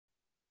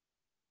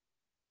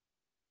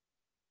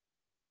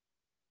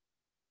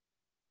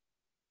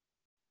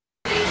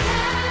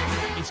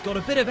It's got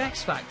a bit of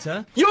X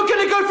Factor. You're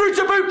gonna go through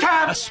to boot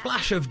camp! A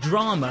splash of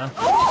drama.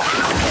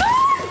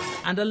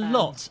 And a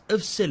lot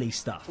of silly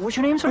stuff. What's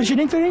your name, sorry? What's your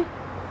name, Ferry?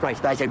 Right,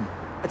 I'll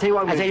tell you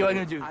what I'm going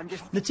to do.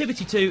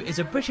 Nativity 2 is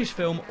a British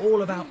film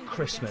all about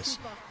Christmas.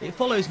 It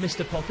follows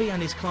Mr. Poppy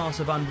and his class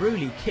of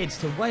unruly kids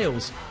to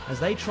Wales as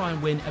they try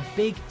and win a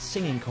big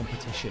singing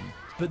competition.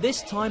 But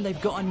this time they've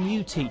got a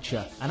new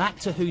teacher, an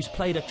actor who's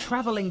played a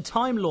travelling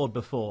Time Lord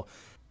before.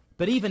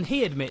 But even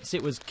he admits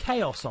it was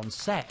chaos on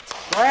set.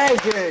 Very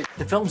good.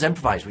 The film's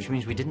improvised, which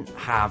means we didn't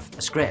have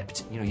a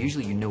script. You know,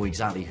 usually you know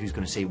exactly who's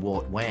going to say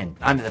what, when.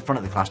 I'm at the front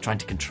of the class trying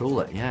to control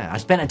it, yeah. I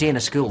spent a day in a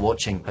school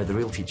watching how the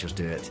real teachers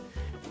do it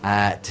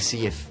to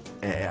see if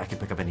I could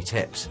pick up any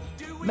tips.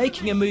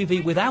 Making a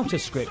movie without a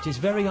script is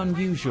very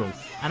unusual,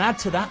 and add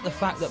to that the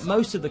fact that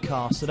most of the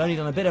cast had only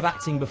done a bit of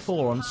acting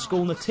before on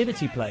school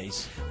nativity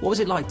plays. What was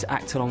it like to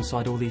act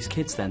alongside all these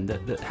kids then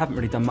that haven't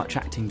really done much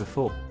acting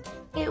before?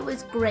 It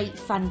was great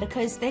fun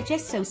because they're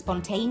just so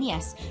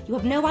spontaneous. You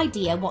have no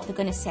idea what they're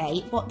going to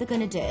say, what they're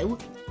going to do.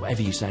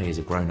 Whatever you say as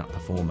a grown-up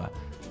performer,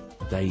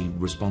 they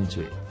respond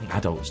to it. I think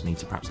adults need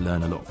to perhaps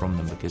learn a lot from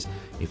them, because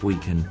if we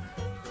can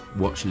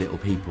watch little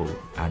people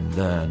and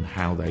learn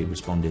how they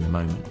respond in the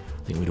moment,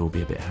 I think we'd all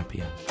be a bit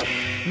happier.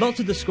 Lots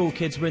of the school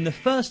kids were in the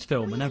first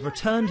film and have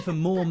returned for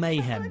more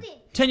mayhem.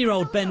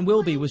 10-year-old Ben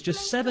Wilby was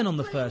just 7 on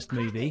the first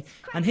movie,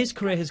 and his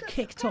career has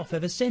kicked off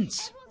ever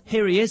since.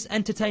 Here he is,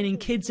 entertaining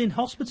kids in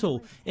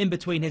hospital, in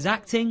between his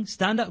acting,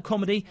 stand-up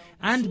comedy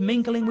and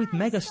mingling with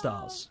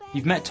megastars.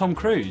 You've met Tom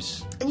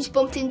Cruise? I just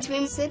bumped into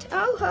him and said,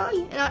 "Oh, hi,"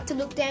 and I had to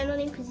look down on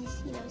him because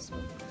he's, small.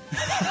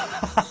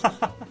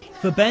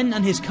 For Ben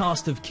and his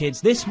cast of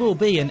kids, this will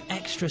be an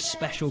extra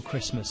special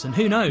Christmas, and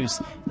who knows,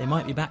 they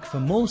might be back for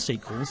more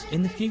sequels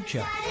in the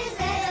future.